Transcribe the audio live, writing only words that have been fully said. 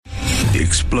The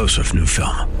explosive new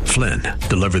film, Flynn,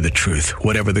 deliver the truth,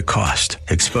 whatever the cost.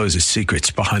 Exposes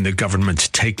secrets behind the government's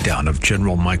takedown of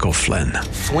General Michael Flynn.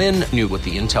 Flynn knew what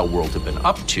the intel world had been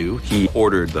up to. He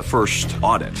ordered the first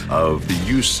audit of the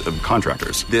use of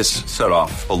contractors. This set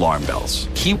off alarm bells.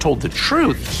 He told the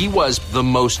truth. He was the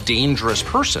most dangerous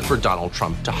person for Donald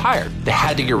Trump to hire. They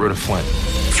had to get rid of Flynn.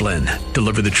 Flynn,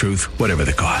 deliver the truth, whatever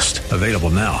the cost. Available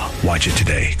now. Watch it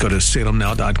today. Go to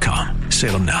salemnow.com.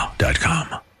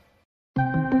 salemnow.com.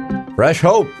 Fresh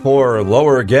hope for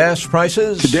lower gas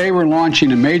prices. Today we're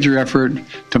launching a major effort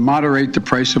to moderate the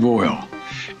price of oil.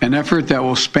 An effort that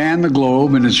will span the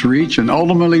globe in its reach and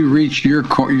ultimately reach your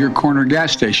corner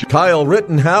gas station. Kyle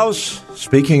Rittenhouse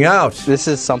speaking out. This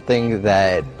is something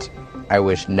that I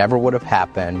wish never would have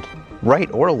happened,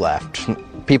 right or left.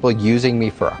 People using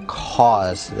me for a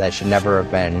cause that should never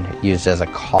have been used as a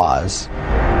cause.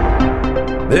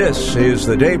 This is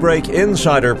the Daybreak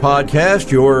Insider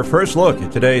Podcast, your first look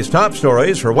at today's top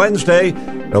stories for Wednesday,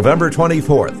 November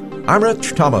 24th. I'm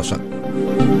Rich Thomason.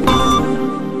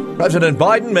 President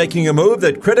Biden making a move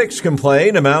that critics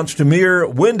complain amounts to mere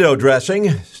window dressing.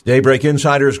 Daybreak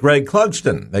Insider's Greg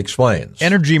Clugston explains.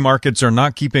 Energy markets are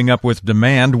not keeping up with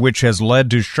demand, which has led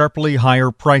to sharply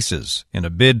higher prices. In a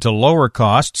bid to lower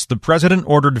costs, the president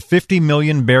ordered 50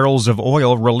 million barrels of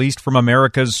oil released from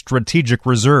America's strategic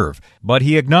reserve. But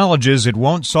he acknowledges it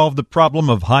won't solve the problem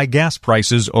of high gas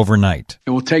prices overnight.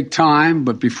 It will take time,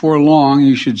 but before long,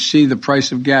 you should see the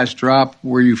price of gas drop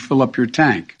where you fill up your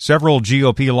tank. Several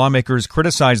GOP lawmakers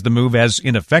criticize the move as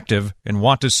ineffective and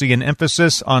want to see an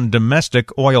emphasis on domestic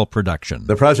oil production.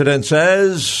 The president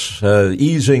says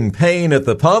easing pain at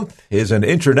the pump is an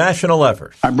international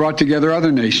effort. I brought together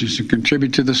other nations to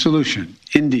contribute to the solution.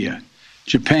 India,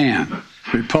 Japan,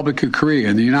 the Republic of Korea,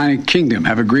 and the United Kingdom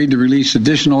have agreed to release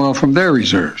additional oil from their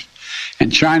reserves.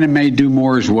 And China may do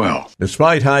more as well.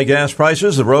 Despite high gas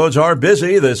prices, the roads are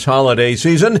busy this holiday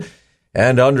season.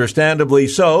 And understandably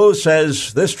so,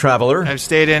 says this traveler. I've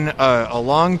stayed in a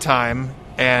long time,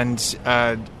 and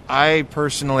I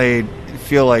personally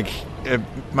feel like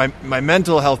my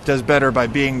mental health does better by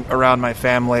being around my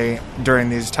family during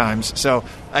these times. So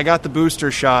I got the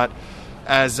booster shot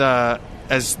as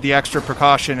the extra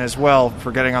precaution as well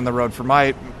for getting on the road for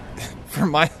my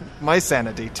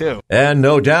sanity, too. And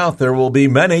no doubt there will be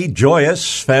many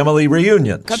joyous family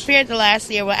reunions. Compared to last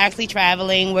year, we're actually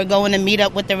traveling. We're going to meet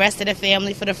up with the rest of the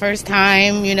family for the first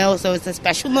time, so it's a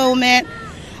special moment.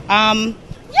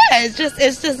 It's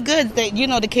just good that,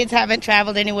 the kids haven't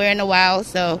traveled anywhere in a while,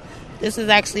 so this is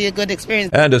actually a good experience.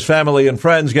 And as family and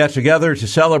friends get together to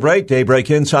celebrate,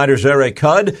 Daybreak Insider's Eric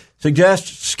Cudd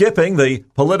suggests skipping the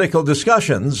political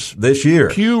discussions this year.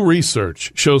 Pew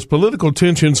Research shows political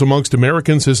tensions amongst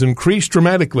Americans has increased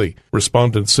dramatically.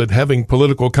 Respondents said having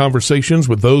political conversations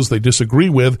with those they disagree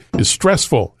with is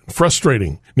stressful and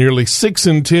frustrating. Nearly 6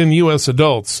 in 10 U.S.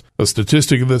 adults, a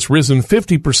statistic that's risen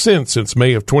 50% since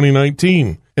May of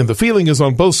 2019. And the feeling is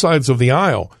on both sides of the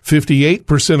aisle.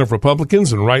 58% of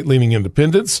Republicans and right-leaning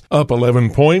independents, up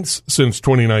 11 points since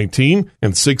 2019,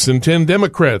 and 6 in 10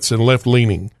 Democrats and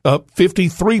left-leaning, up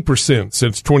 53%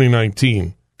 since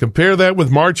 2019. Compare that with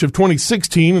March of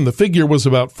 2016, and the figure was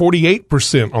about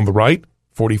 48% on the right,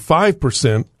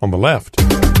 45% on the left.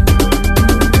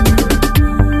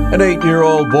 An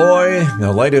 8-year-old boy,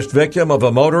 the latest victim of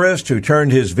a motorist who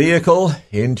turned his vehicle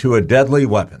into a deadly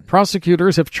weapon.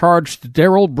 Prosecutors have charged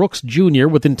Darrell Brooks Jr.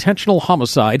 with intentional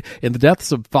homicide in the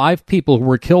deaths of 5 people who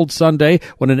were killed Sunday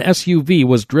when an SUV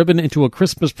was driven into a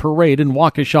Christmas parade in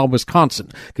Waukesha,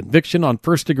 Wisconsin. Conviction on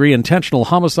first-degree intentional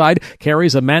homicide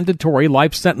carries a mandatory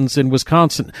life sentence in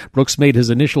Wisconsin. Brooks made his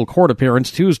initial court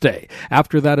appearance Tuesday.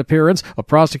 After that appearance, a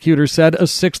prosecutor said a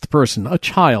 6th person, a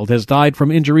child, has died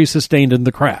from injuries sustained in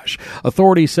the crash.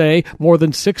 Authorities say more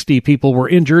than 60 people were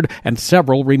injured and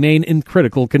several remain in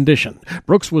critical condition.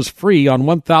 Brooks was free on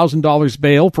 $1,000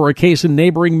 bail for a case in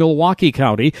neighboring Milwaukee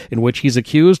County in which he's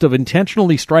accused of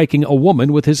intentionally striking a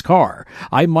woman with his car.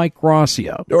 I'm Mike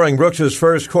Gracia. During Brooks's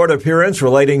first court appearance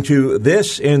relating to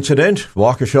this incident,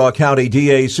 Waukesha County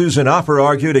DA Susan Opper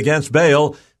argued against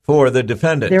bail for the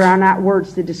defendant. There are not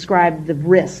words to describe the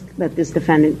risk that this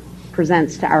defendant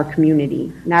presents to our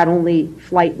community. Not only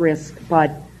flight risk, but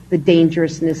the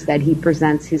dangerousness that he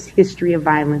presents, his history of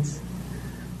violence,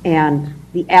 and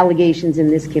the allegations in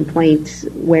this complaint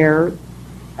where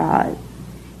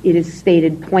it is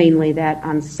stated plainly that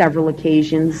on several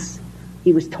occasions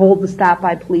he was told to stop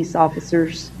by police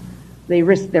officers. They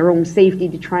risked their own safety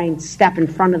to try and step in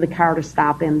front of the car to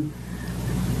stop him.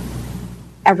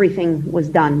 Everything was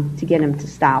done to get him to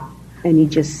stop, and he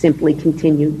just simply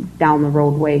continued down the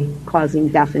roadway, causing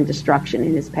death and destruction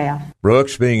in his path.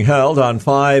 Brooks being held on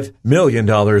 $5 million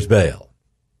bail.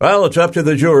 Well, it's up to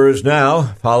the jurors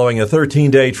now. Following a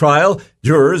 13-day trial,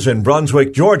 jurors in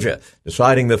Brunswick, Georgia,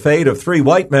 deciding the fate of 3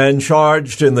 white men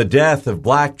charged in the death of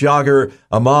black jogger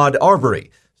Ahmaud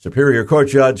Arbery. Superior Court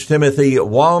Judge Timothy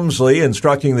Walmsley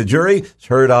instructing the jury is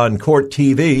heard on Court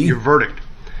TV. Your verdict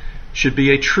should be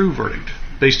a true verdict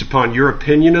based upon your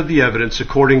opinion of the evidence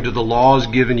according to the laws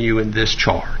given you in this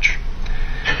charge.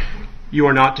 You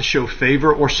are not to show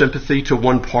favor or sympathy to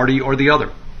one party or the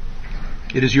other.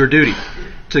 It is your duty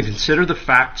to consider the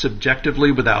facts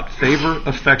objectively without favor,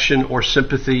 affection, or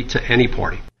sympathy to any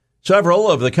party.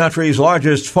 Several of the country's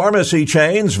largest pharmacy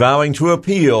chains vowing to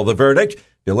appeal the verdict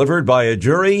delivered by a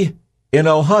jury in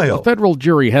Ohio. A federal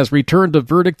jury has returned a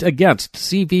verdict against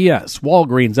CVS,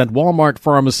 Walgreens, and Walmart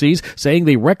pharmacies, saying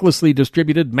they recklessly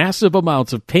distributed massive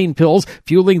amounts of pain pills,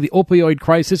 fueling the opioid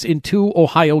crisis in 2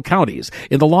 Ohio counties.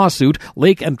 In the lawsuit,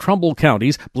 Lake and Trumbull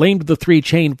counties blamed the 3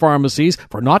 chain pharmacies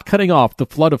for not cutting off the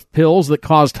flood of pills that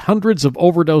caused hundreds of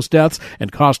overdose deaths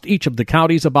and cost each of the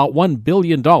counties about $1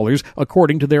 billion,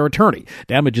 according to their attorney.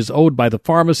 Damages owed by the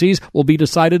pharmacies will be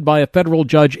decided by a federal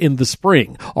judge in the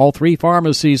spring. All 3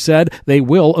 pharmacies said they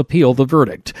will appeal the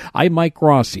verdict. I'm Mike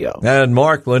Rossio. And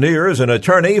Mark Lanier is an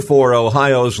attorney for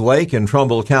Ohio's Lake and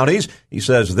Trumbull counties. He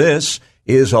says this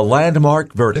is a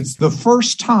landmark verdict. It's the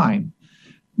first time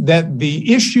that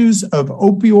the issues of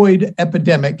opioid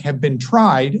epidemic have been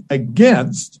tried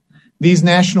against these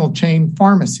national chain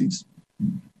pharmacies.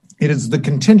 It is the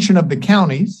contention of the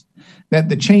counties that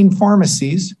the chain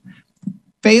pharmacies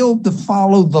failed to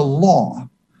follow the law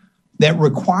that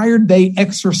required they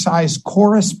exercise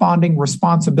corresponding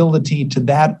responsibility to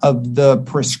that of the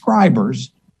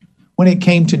prescribers when it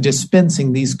came to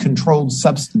dispensing these controlled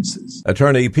substances.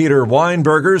 Attorney Peter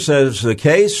Weinberger says the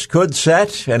case could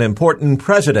set an important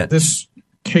precedent. This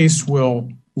case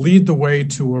will lead the way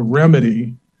to a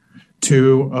remedy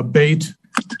to abate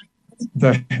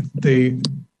the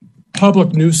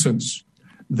public nuisance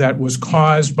that was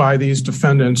caused by these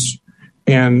defendants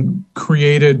and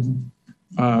created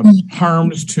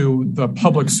harms to the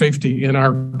public safety in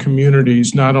our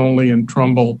communities, not only in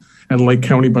Trumbull and Lake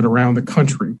County, but around the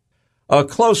country. A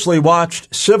closely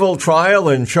watched civil trial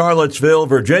in Charlottesville,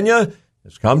 Virginia,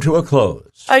 has come to a close.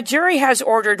 A jury has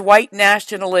ordered white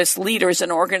nationalist leaders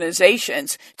and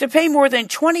organizations to pay more than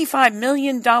 $25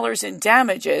 million in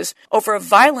damages over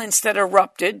violence that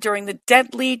erupted during the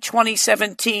deadly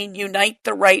 2017 Unite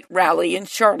the Right rally in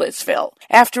Charlottesville.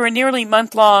 After a nearly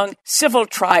month-long civil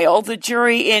trial, the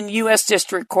jury in U.S.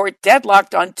 District Court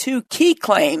deadlocked on 2 key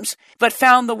claims, but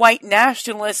found the white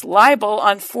nationalists liable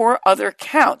on 4 other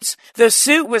counts. The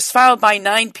suit was filed by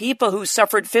 9 people who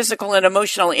suffered physical and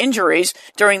emotional injuries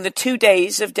during the 2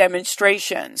 days of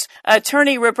demonstrations.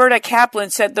 Attorney Roberta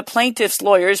Kaplan said the plaintiffs'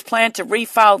 lawyers plan to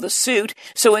refile the suit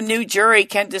so a new jury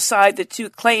can decide the 2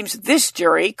 claims this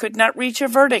jury could not reach a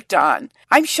verdict on.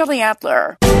 I'm Shelley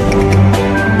Adler.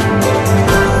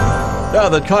 Now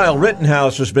that Kyle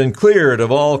Rittenhouse has been cleared of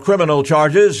all criminal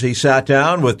charges, he sat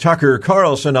down with Tucker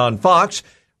Carlson on Fox.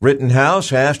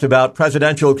 Rittenhouse asked about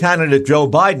presidential candidate Joe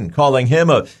Biden, calling him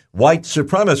a white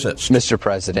supremacist. Mr.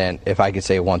 President, if I could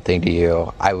say one thing to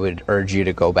you, I would urge you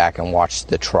to go back and watch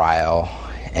the trial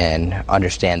and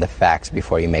understand the facts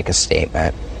before you make a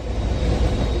statement.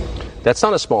 That's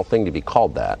not a small thing to be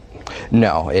called that.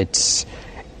 No, it's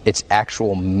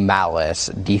actual malice,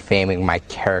 defaming my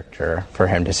character for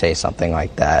him to say something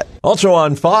like that. Also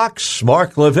on Fox,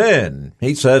 Mark Levin.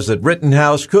 He says that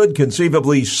Rittenhouse could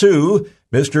conceivably sue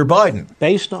Mr. Biden.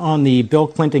 Based on the Bill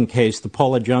Clinton case, the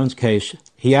Paula Jones case,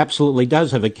 he absolutely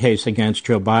does have a case against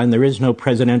Joe Biden. There is no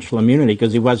presidential immunity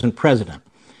because he wasn't president.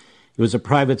 He was a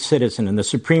private citizen, and the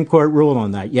Supreme Court ruled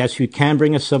on that. Yes, you can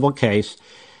bring a civil case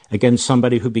against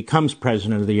somebody who becomes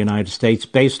president of the United States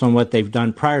based on what they've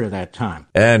done prior to that time.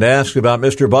 And asked about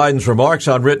Mr. Biden's remarks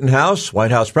on Rittenhouse,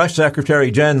 White House Press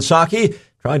Secretary Jen Psaki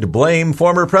trying to blame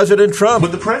former President Trump.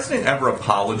 Would the president ever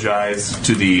apologize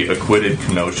to the acquitted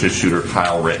Kenosha shooter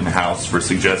Kyle Rittenhouse for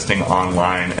suggesting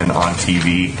online and on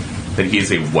TV that he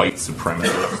is a white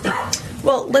supremacist?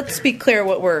 Well, let's be clear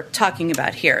what we're talking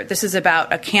about here. This is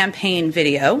about a campaign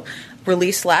video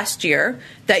released last year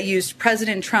that used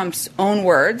President Trump's own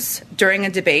words during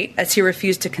a debate as he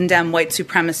refused to condemn white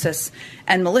supremacists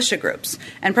and militia groups.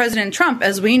 And President Trump,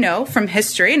 as we know from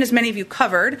history, and as many of you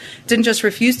covered, didn't just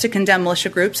refuse to condemn militia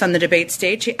groups on the debate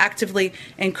stage, he actively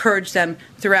encouraged them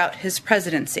throughout his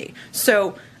presidency.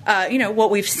 So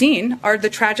what we've seen are the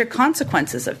tragic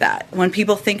consequences of that. When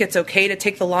people think it's okay to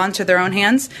take the law into their own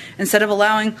hands instead of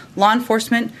allowing law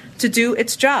enforcement to do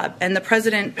its job. And the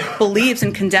president believes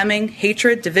in condemning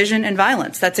hatred, division, and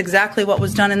violence. That's exactly what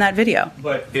was done in that video.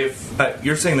 But if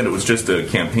you're saying that it was just a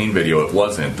campaign video, it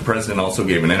wasn't. The president also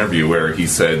gave an interview where he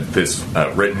said this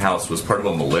Rittenhouse was part of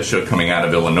a militia coming out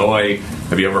of Illinois.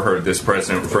 Have you ever heard this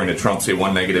president referring to Trump say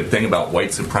one negative thing about white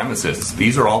supremacists?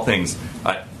 These are all things,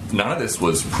 none of this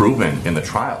was proven in the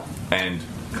trial. And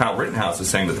Kyle Rittenhouse is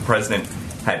saying that the president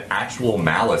had actual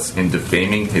malice in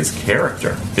defaming his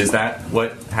character. Is that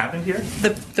what happened here?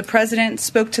 The president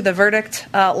spoke to the verdict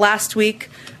last week.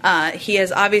 He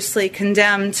has obviously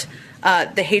condemned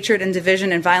the hatred and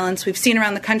division and violence we've seen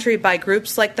around the country by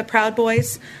groups like the Proud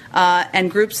Boys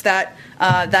and groups that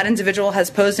that individual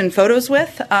has posed in photos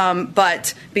with.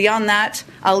 But beyond that,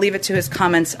 I'll leave it to his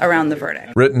comments around the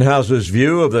verdict. Rittenhouse's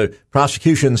view of the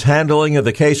prosecution's handling of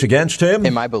the case against him?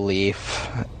 In my belief,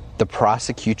 the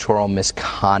prosecutorial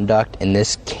misconduct in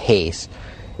this case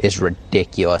is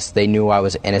ridiculous. They knew I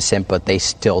was innocent, but they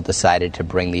still decided to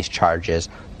bring these charges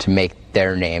to make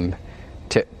their name,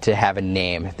 to have a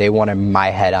name. They wanted my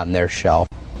head on their shelf.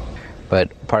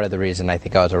 But part of the reason I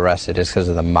think I was arrested is because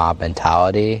of the mob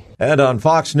mentality. And on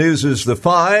Fox News' The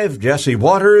Five, Jesse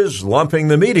Waters lumping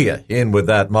the media in with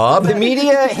that mob. The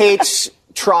media hates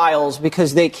trials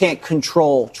because they can't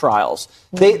control trials.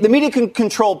 The media can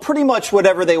control pretty much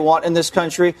whatever they want in this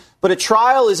country, but a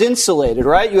trial is insulated,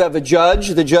 right? You have a judge,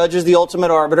 the judge is the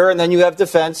ultimate arbiter, and then you have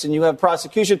defense and you have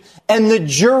prosecution, and the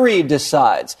jury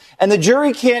decides. And the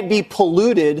jury can't be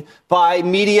polluted by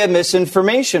media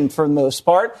misinformation for the most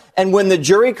part. And when the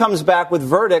jury comes back with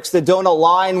verdicts that don't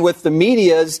align with the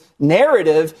media's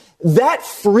narrative, that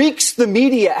freaks the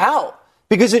media out,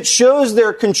 because it shows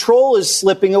their control is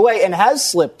slipping away and has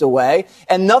slipped away.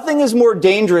 And nothing is more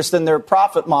dangerous than their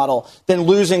profit model than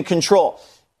losing control.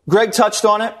 Greg touched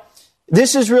on it.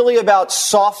 This is really about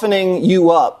softening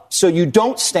you up so you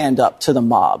don't stand up to the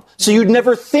mob. So you'd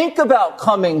never think about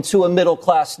coming to a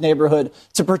middle-class neighborhood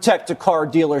to protect a car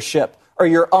dealership or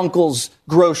your uncle's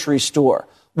grocery store.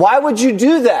 Why would you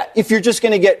do that if you're just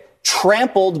going to get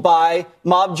trampled by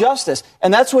mob justice?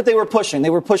 And that's what they were pushing.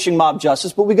 They were pushing mob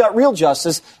justice, but we got real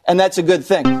justice, and that's a good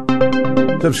thing.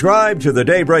 Subscribe to the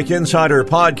Daybreak Insider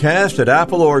podcast at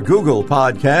Apple or Google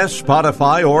Podcasts,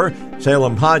 Spotify, or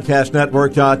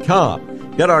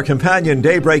SalemPodcastNetwork.com. Get our companion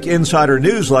Daybreak Insider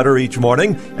newsletter each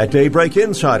morning at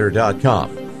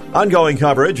DaybreakInsider.com. Ongoing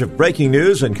coverage of breaking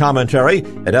news and commentary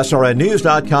at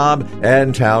SRNnews.com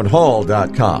and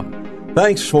TownHall.com.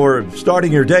 Thanks for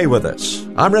starting your day with us.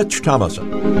 I'm Rich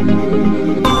Thomason.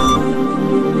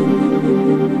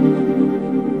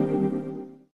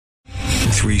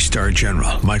 3-star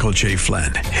General Michael J.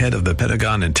 Flynn, head of the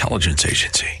Pentagon Intelligence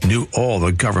Agency, knew all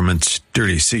the government's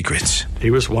dirty secrets. He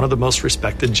was one of the most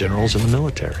respected generals in the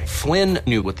military. Flynn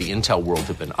knew what the intel world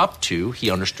had been up to.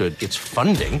 He understood its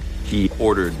funding. He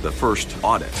ordered the first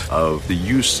audit of the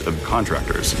use of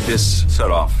contractors. This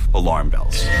set off alarm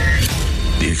bells.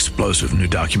 The explosive new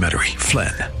documentary,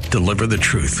 Flynn, Deliver the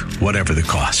Truth, Whatever the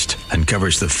Cost,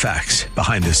 uncovers the facts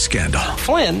behind this scandal.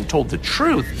 Flynn told the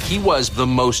truth. He was the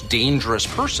most dangerous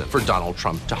person for Donald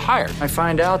Trump to hire. I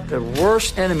find out the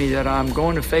worst enemy that I'm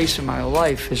going to face in my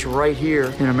life is right here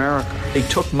in America. They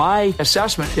took my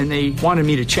assessment and they wanted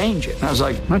me to change it. And I was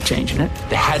like, I'm not changing it.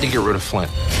 They had to get rid of Flynn.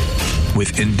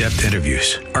 With in-depth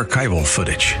interviews, archival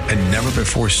footage, and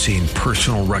never-before-seen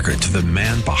personal records of the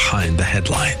man behind the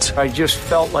headlines. I just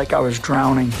felt like I was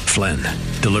drowning. Flynn,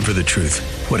 Deliver the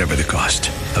Truth, Whatever the Cost.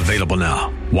 Available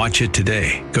now. Watch it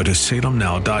today. Go to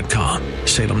SalemNow.com.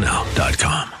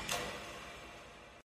 SalemNow.com.